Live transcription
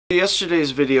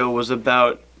Yesterday's video was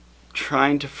about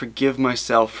trying to forgive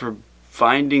myself for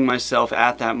finding myself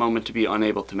at that moment to be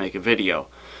unable to make a video.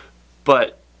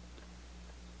 But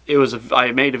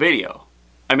I made a video.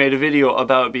 I made a video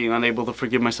about being unable to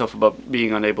forgive myself about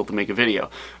being unable to make a video.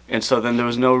 And so then there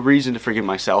was no reason to forgive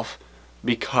myself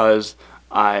because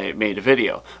I made a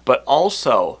video. But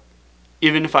also,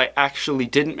 even if I actually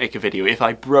didn't make a video, if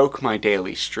I broke my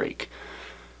daily streak,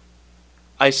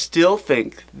 I still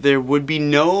think there would be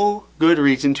no good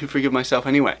reason to forgive myself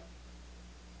anyway.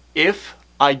 If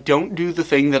I don't do the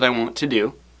thing that I want to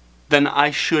do, then I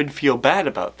should feel bad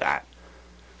about that.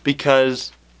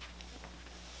 Because,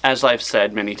 as I've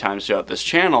said many times throughout this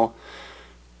channel,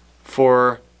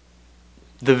 for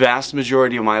the vast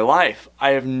majority of my life,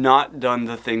 I have not done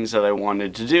the things that I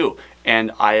wanted to do.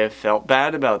 And I have felt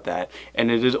bad about that. And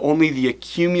it is only the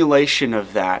accumulation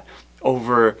of that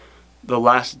over the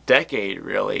last decade,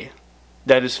 really,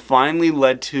 that has finally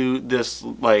led to this,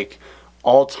 like,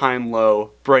 all-time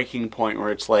low breaking point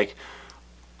where it's like,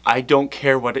 I don't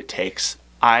care what it takes.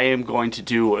 I am going to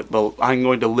do it. I'm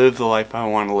going to live the life I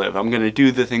want to live. I'm going to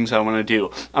do the things I want to do.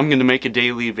 I'm going to make a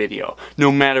daily video,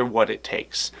 no matter what it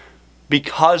takes.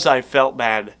 Because I felt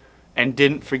bad and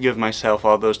didn't forgive myself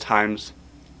all those times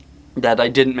that I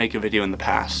didn't make a video in the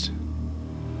past.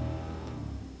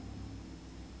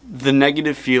 The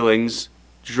negative feelings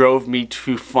drove me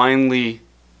to finally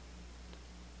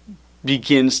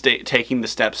begin taking the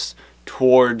steps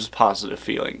towards positive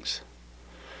feelings.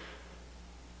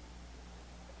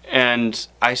 And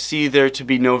I see there to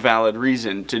be no valid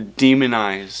reason to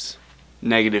demonize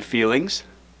negative feelings.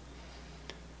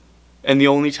 And the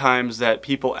only times that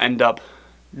people end up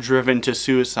driven to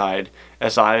suicide,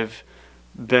 as I've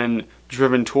been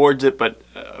driven towards it, but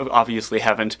obviously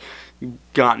haven't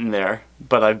gotten there,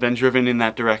 but I've been driven in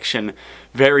that direction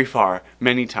very far,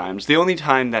 many times. The only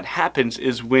time that happens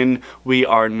is when we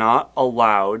are not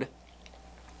allowed,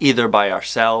 either by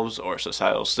ourselves or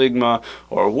societal stigma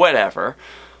or whatever,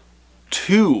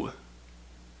 to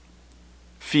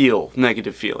feel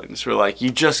negative feelings. We're like,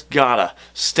 you just gotta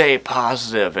stay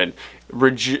positive and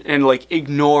like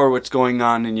ignore what's going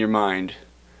on in your mind.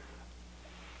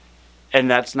 And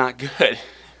that's not good.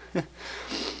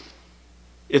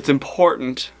 It's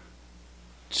important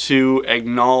to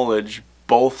acknowledge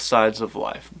both sides of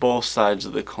life, both sides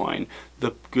of the coin,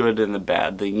 the good and the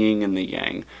bad, the yin and the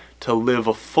yang, to live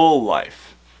a full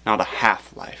life, not a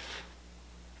half life.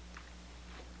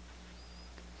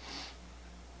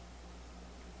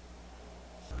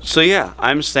 So yeah,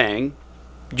 I'm saying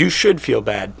you should feel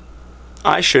bad.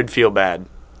 I should feel bad.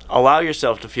 Allow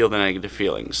yourself to feel the negative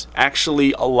feelings.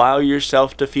 Actually allow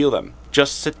yourself to feel them.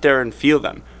 Just sit there and feel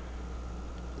them.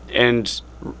 And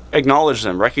acknowledge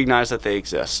them. Recognize that they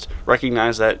exist.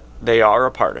 Recognize that they are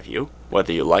a part of you,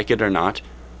 whether you like it or not.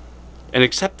 And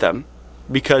accept them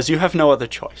because you have no other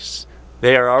choice.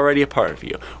 They are already a part of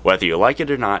you, whether you like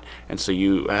it or not. And so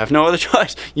you have no other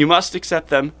choice. You must accept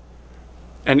them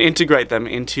and integrate them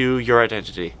into your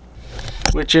identity.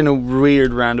 Which in a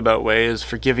weird roundabout way is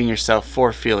forgiving yourself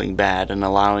for feeling bad and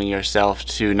allowing yourself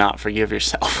to not forgive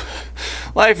yourself.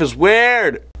 Life is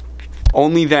weird!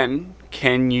 Only then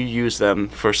can you use them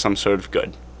for some sort of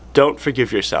good. Don't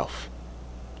forgive yourself.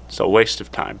 It's a waste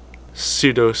of time.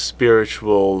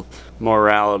 Pseudo-spiritual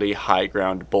morality high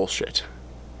ground bullshit.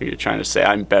 You're trying to say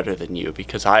I'm better than you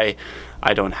because I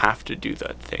don't have to do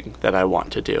that thing that I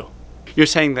want to do. You're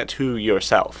saying that to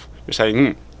yourself. You're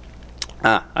saying,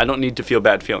 I don't need to feel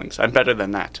bad feelings. I'm better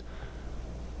than that.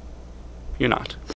 You're not.